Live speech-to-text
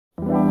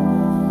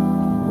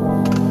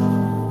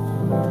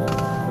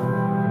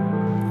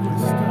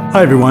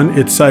Hi everyone,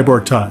 it's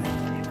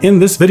CyborgTy. In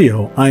this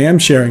video, I am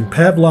sharing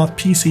Pavlov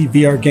PC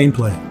VR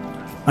gameplay.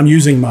 I'm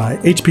using my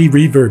HP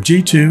Reverb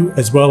G2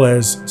 as well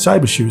as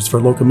Cybershoes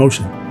for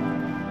Locomotion.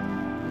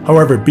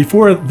 However,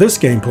 before this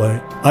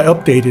gameplay, I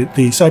updated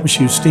the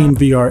Cybershoes Steam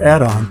VR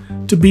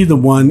add-on to be the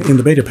one in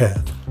the beta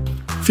path.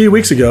 A few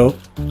weeks ago,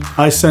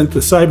 I sent the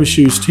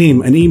Cybershoes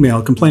team an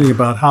email complaining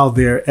about how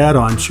their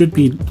add-on should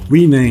be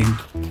renamed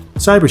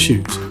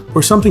Cybershoes,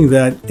 or something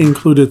that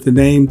included the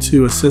name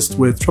to assist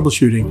with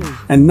troubleshooting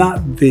and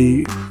not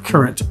the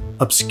current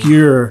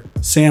obscure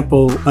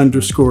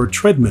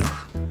sample_treadmill.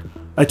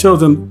 I told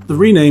them the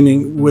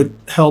renaming would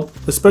help,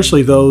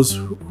 especially those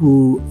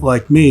who,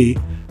 like me,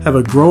 have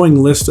a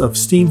growing list of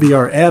Steam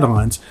VR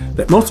add-ons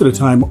that most of the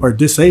time are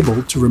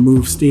disabled to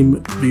remove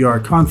Steam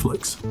VR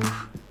conflicts.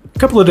 A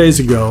couple of days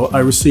ago, I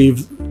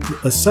received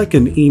a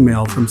second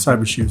email from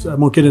Cybershoes. I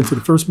won't get into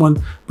the first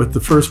one, but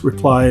the first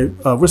reply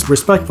was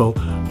respectful,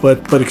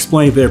 but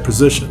explained their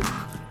position.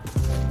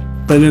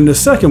 But in the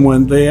second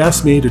one, they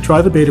asked me to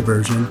try the beta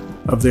version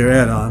of their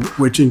add-on,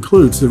 which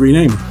includes the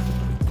renaming.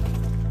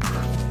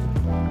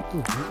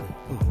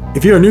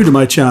 If you are new to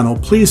my channel,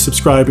 please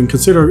subscribe and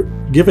consider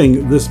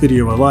giving this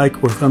video a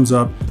like or thumbs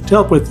up to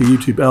help with the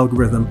YouTube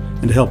algorithm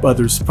and to help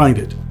others find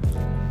it.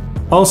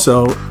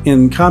 Also,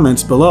 in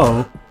comments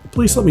below,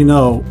 please let me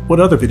know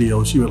what other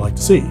videos you would like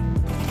to see.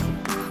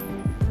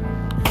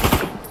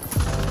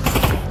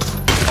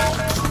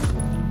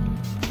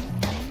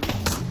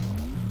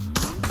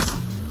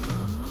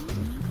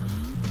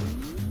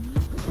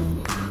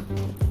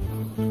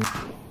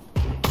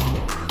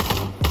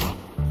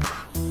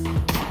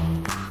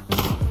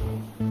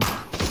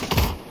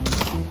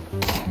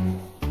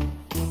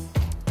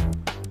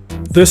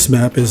 This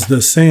map is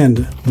the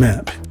Sand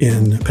map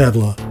in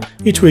Pavlov.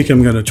 Each week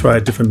I'm going to try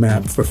a different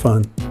map for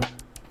fun.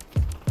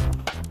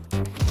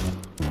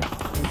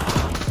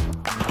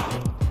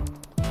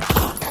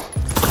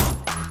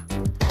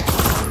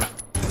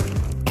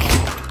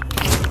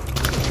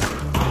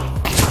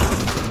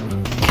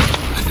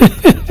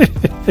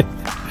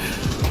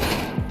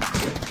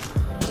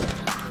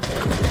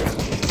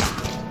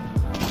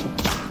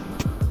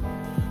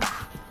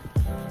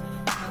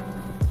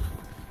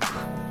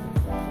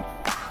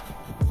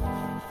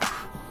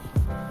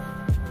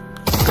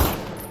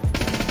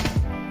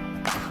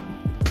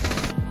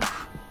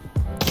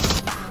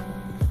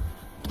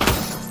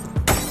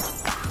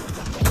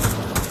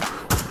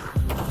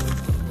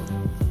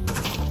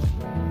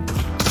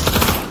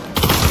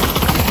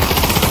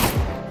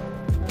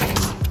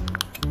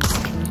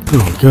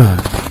 Oh God.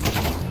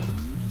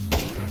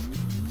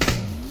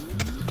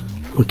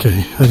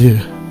 Okay, how do you...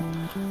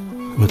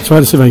 I'm gonna try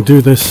to see if I can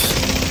do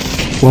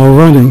this while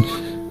running.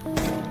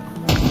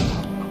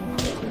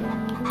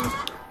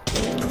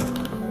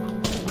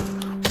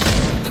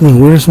 Come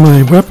on, where's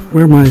my weapon?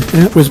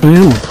 Where's my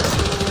ammo?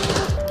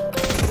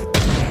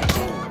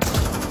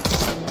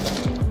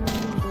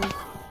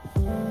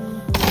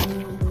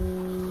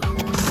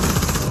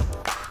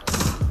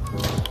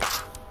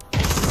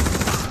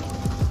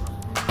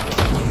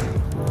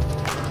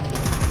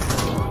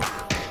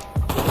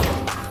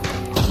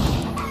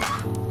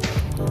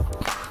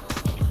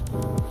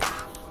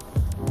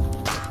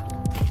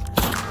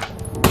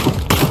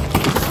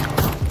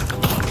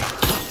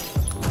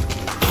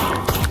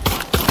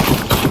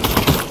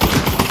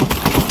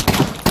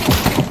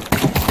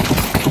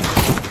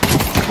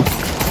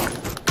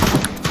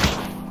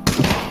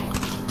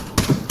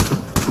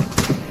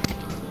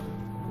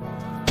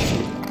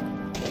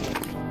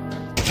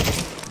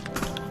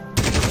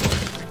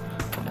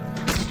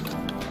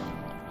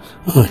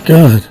 Oh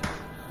God.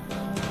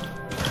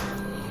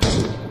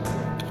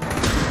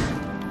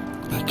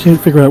 I can't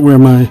figure out where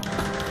my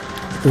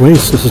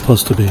waist is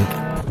supposed to be.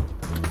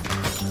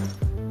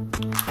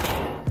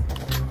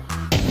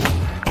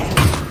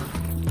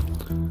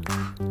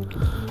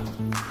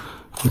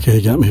 Okay,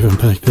 you got me from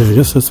back there. I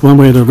guess that's one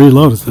way to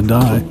reload is to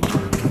die.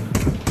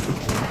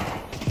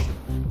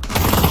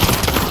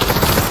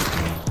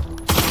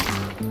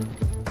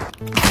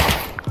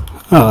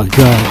 Oh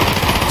God.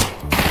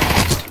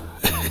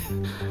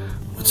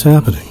 What's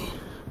happening?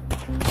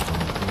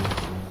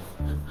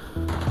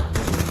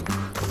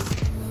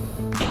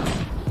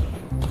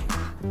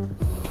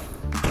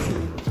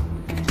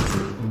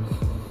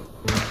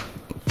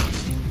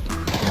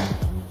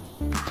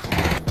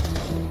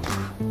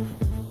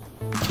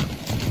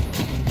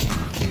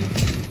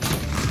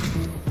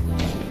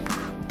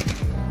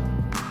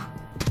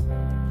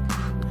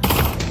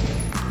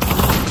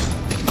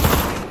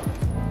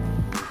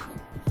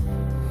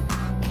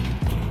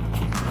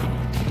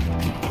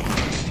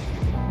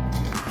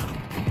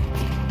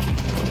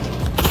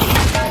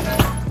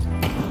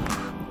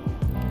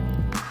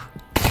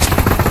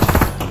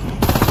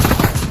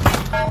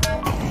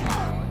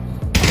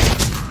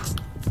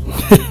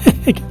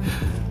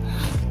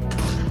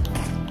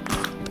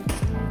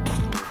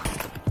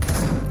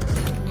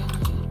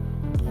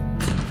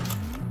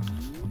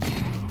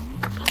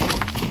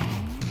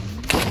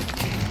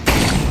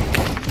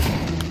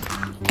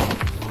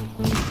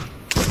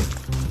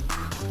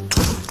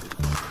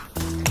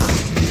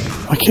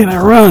 can't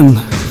I run?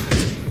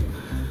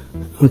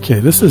 Okay,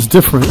 this is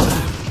different.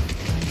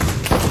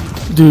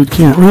 Dude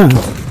can't run.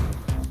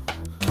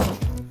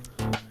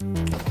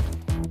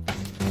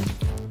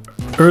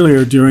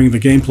 Earlier during the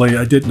gameplay,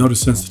 I did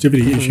notice a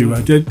sensitivity issue.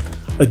 I did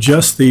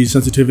adjust the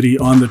sensitivity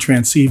on the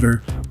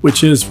transceiver,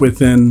 which is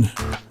within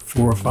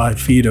 4 or 5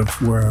 feet of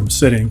where I'm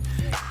sitting.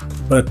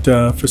 But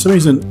for some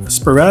reason,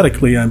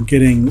 sporadically, I'm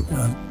getting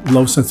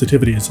low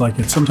sensitivity. It's like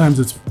sometimes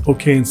it's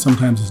okay and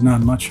sometimes it's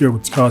not. I'm not sure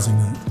what's causing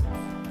that.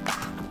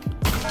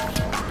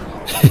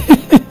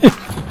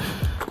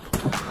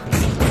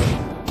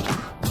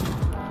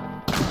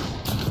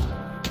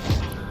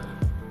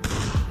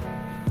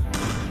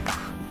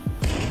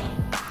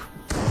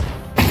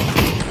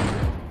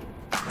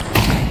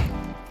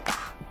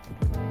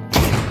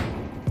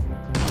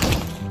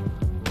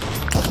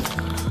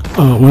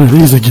 Oh, one of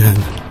these again.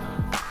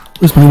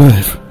 Where's my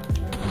knife?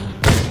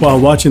 While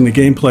watching the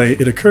gameplay,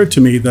 it occurred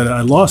to me that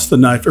I lost the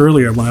knife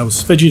earlier when I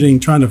was fidgeting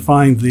trying to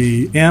find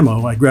the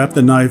ammo. I grabbed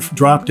the knife,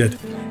 dropped it,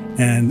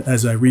 and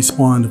as I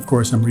respawned, of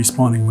course, I'm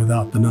respawning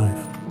without the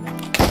knife.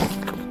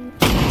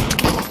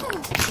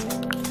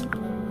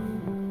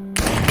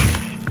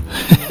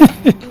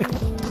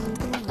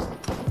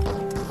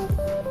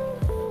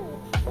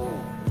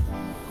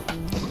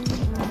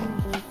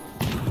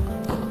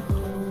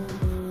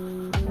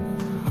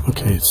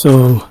 Okay,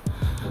 so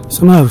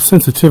somehow the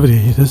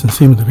sensitivity doesn't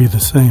seem to be the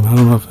same. I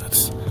don't know if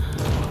that's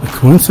a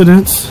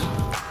coincidence.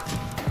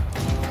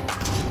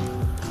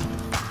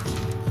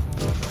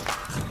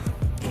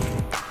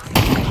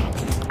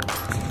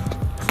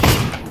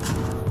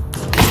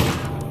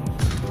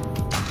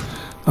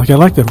 Like, I'd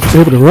like to be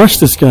able to rush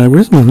this guy.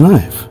 Where's my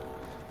knife?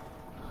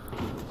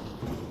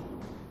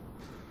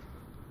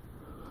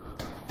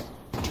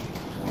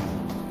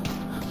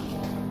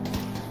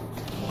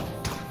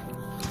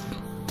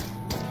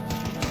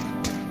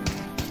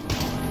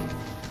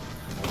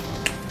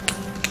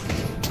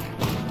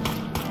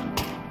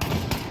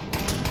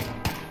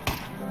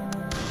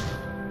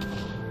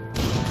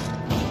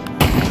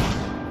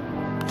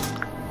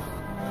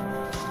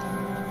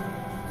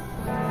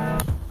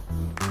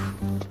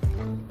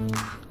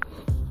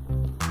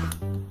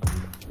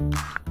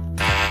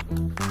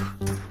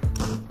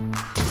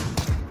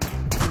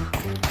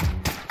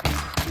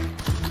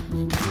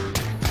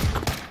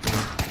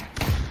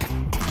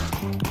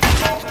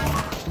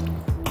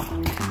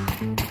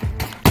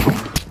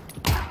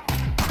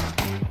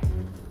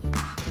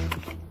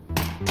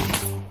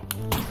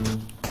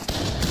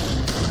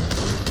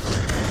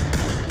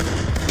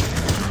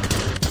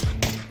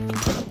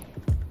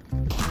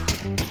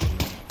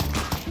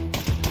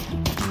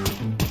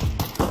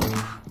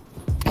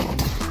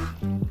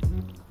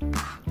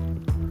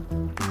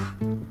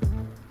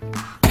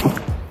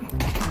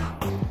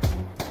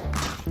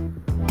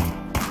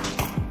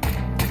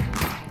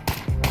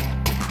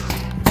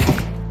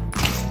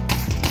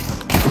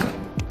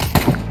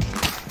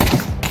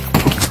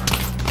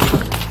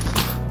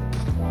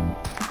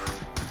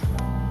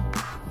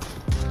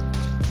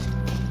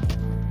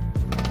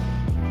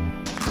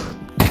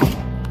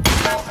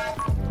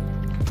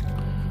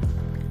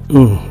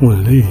 Oh,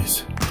 one of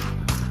these.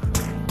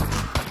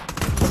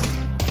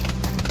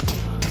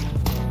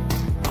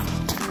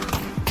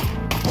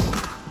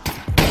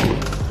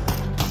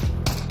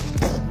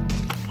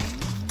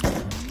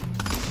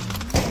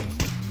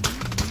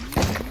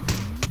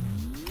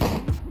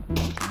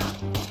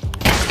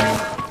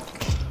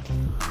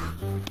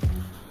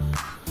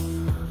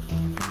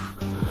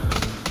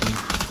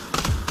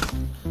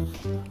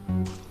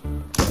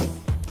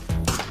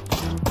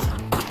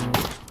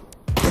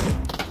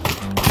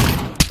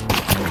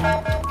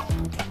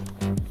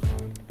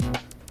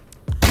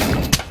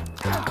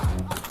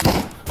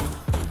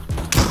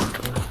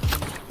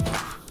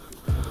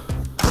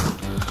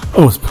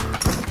 Oh, it's,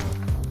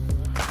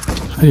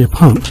 how do you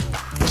pump?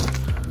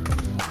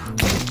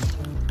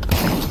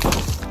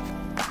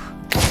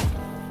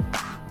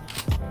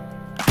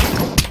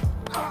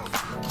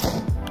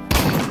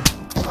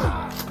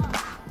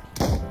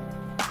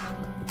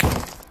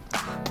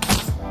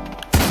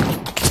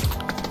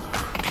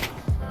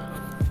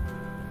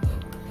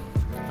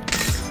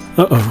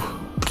 Uh-oh.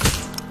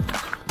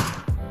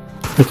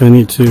 I think I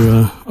need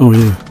to, oh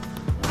yeah.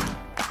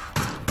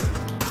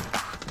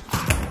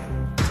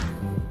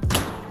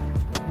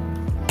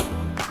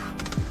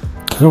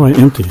 How do I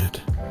empty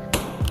it?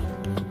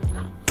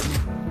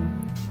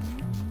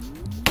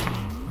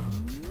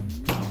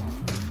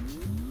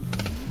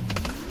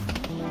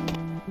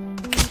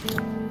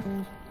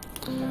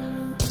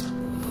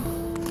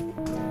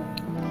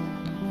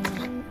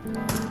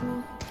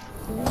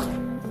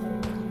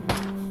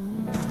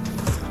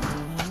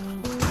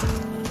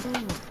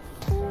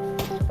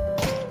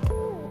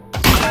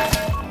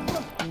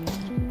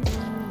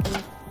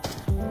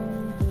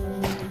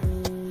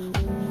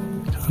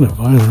 Kind of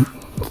violent.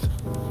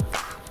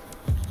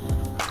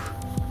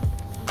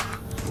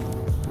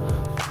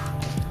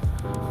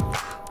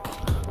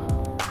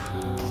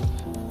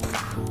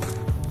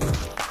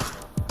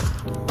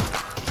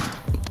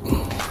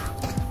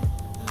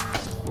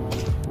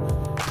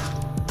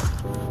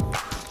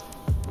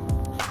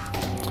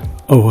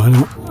 Oh, I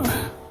don't...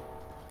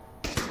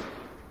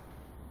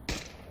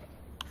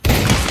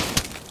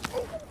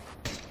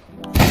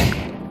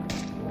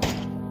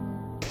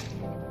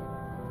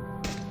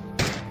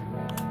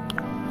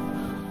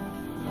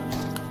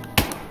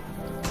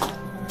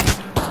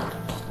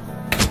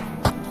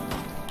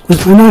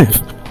 Where's my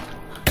knife?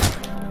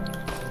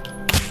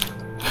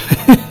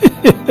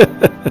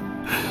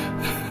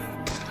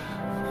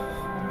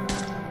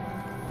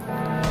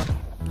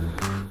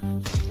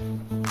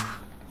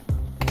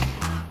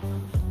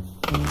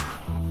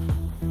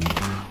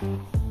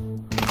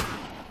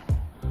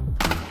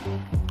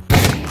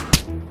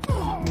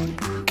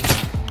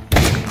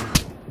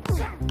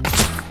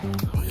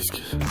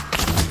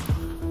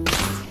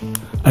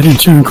 I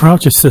didn't turn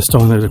crouch assist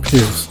on, it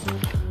appears.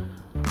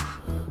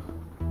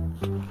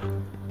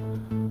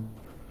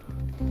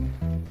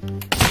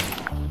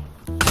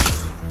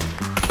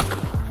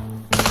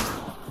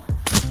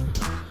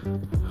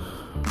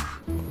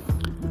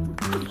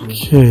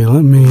 Okay,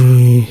 let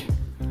me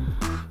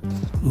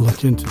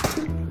look into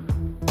it.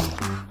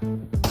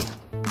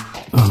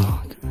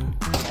 Oh, okay.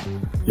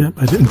 Yep,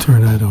 I didn't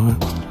turn that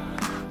on.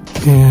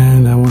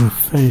 And I want to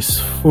face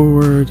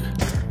forward.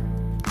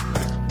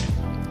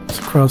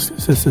 Cross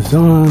assist is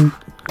on.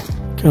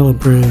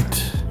 Calibrate.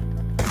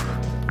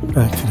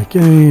 Back to the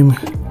game.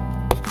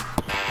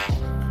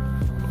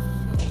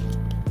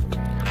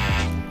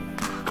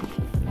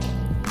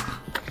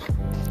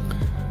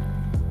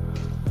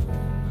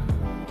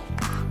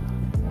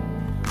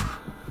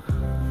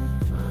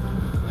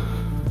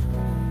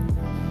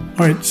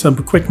 Alright, some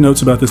quick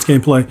notes about this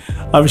gameplay.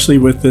 Obviously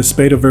with this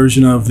beta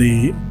version of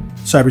the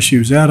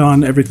Cybershoes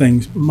add-on,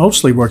 everything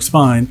mostly works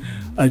fine.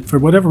 I, for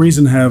whatever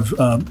reason, have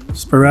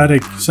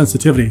sporadic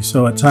sensitivity,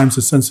 so at times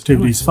the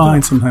sensitivity is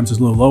fine, sometimes it's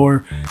a little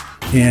lower,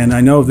 and I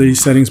know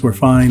these settings were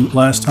fine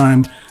last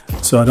time,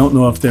 so I don't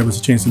know if there was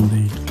a change in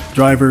the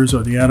drivers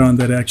or the add-on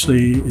that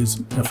actually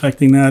is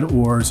affecting that,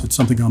 or is it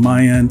something on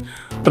my end,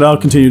 but I'll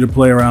continue to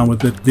play around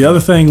with it. The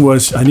other thing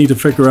was I need to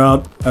figure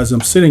out, as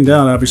I'm sitting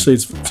down, obviously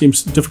it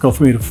seems difficult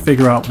for me to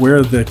figure out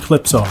where the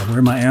clips are,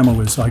 where my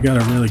ammo is, so I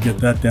got to really get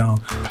that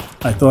down.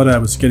 I thought I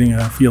was getting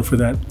a feel for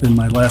that in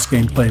my last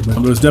gameplay, but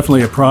it was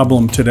definitely a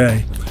problem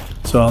today,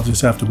 so I'll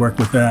just have to work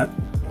with that.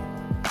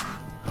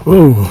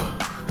 Whoa.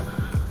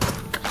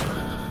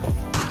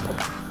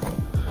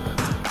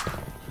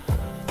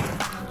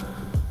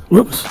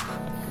 Whoops.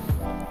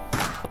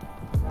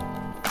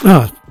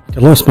 Ah, I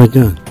lost my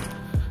gun.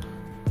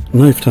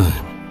 Knife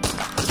time.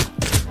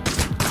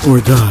 Or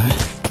die.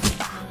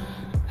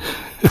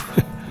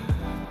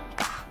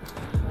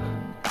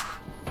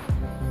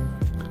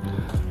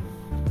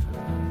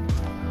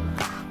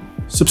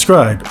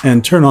 Subscribe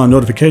and turn on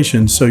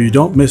notifications so you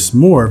don't miss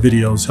more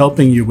videos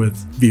helping you with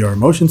VR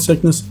motion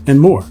sickness and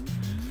more.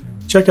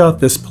 Check out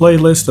this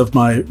playlist of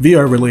my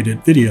VR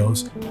related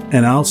videos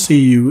and I'll see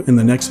you in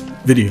the next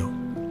video.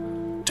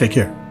 Take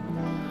care.